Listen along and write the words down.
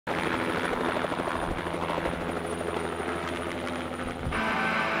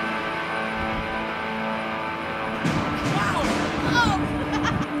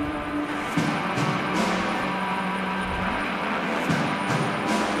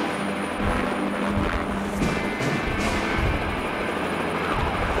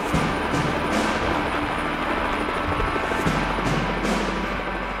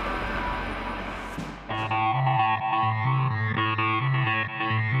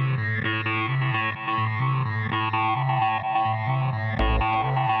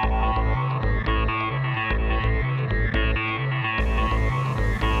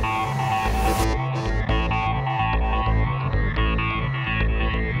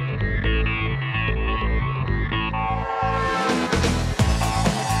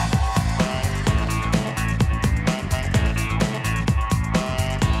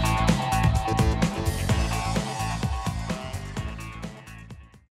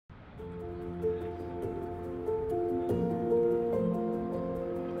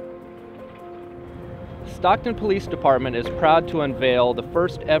Stockton Police Department is proud to unveil the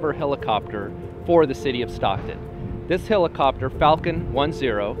first ever helicopter for the city of Stockton. This helicopter, Falcon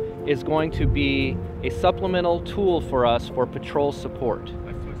 10, is going to be a supplemental tool for us for patrol support.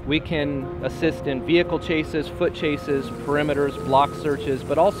 We can assist in vehicle chases, foot chases, perimeters, block searches,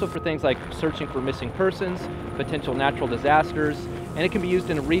 but also for things like searching for missing persons, potential natural disasters, and it can be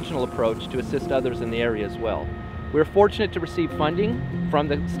used in a regional approach to assist others in the area as well. We're fortunate to receive funding from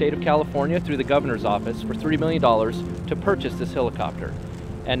the state of California through the governor's office for $3 million to purchase this helicopter.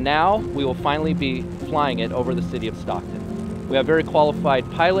 And now we will finally be flying it over the city of Stockton. We have very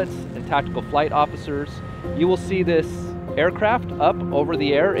qualified pilots and tactical flight officers. You will see this aircraft up over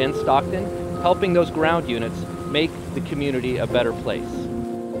the air in Stockton, helping those ground units make the community a better place.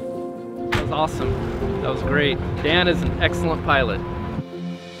 That was awesome. That was great. Dan is an excellent pilot.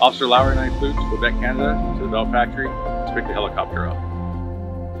 Officer Lowry and I flew to Quebec, Canada, to the Bell Factory to pick the helicopter up.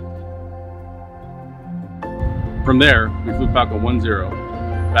 From there, we flew Falcon 10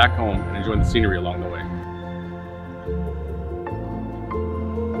 back home and enjoyed the scenery along the way.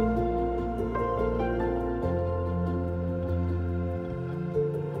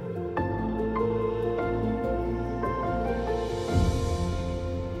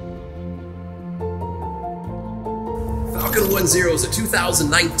 Falcon 10 is a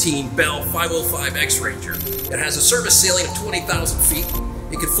 2019 Bell 505X Ranger. It has a service ceiling of 20,000 feet.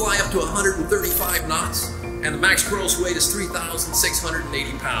 It can fly up to 135 knots, and the max gross weight is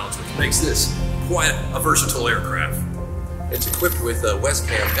 3,680 pounds, which makes this quite a versatile aircraft. It's equipped with a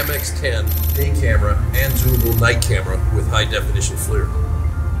Westcam MX-10 day camera and zoomable night camera with high-definition FLIR.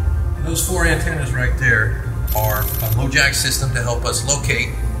 And those 4 antennas right there are a low jack system to help us locate,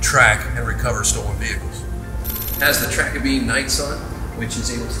 track, and recover stolen vehicles. It has the Track-A-Beam night sun, which is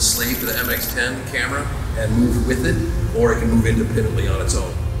able to slave to the MX-10 camera and move with it, or it can move independently on its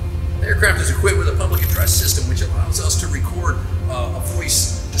own. The aircraft is equipped with a public address system which allows us to record a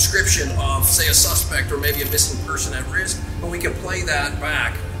voice description of, say, a suspect or maybe a missing person at risk, but we can play that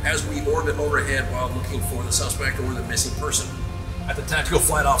back as we orbit overhead while looking for the suspect or the missing person. At the Tactical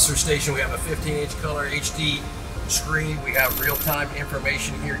Flight Officer Station, we have a 15-inch color HD screen. We have real-time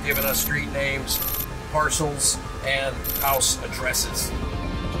information here giving us street names, parcels, and house addresses.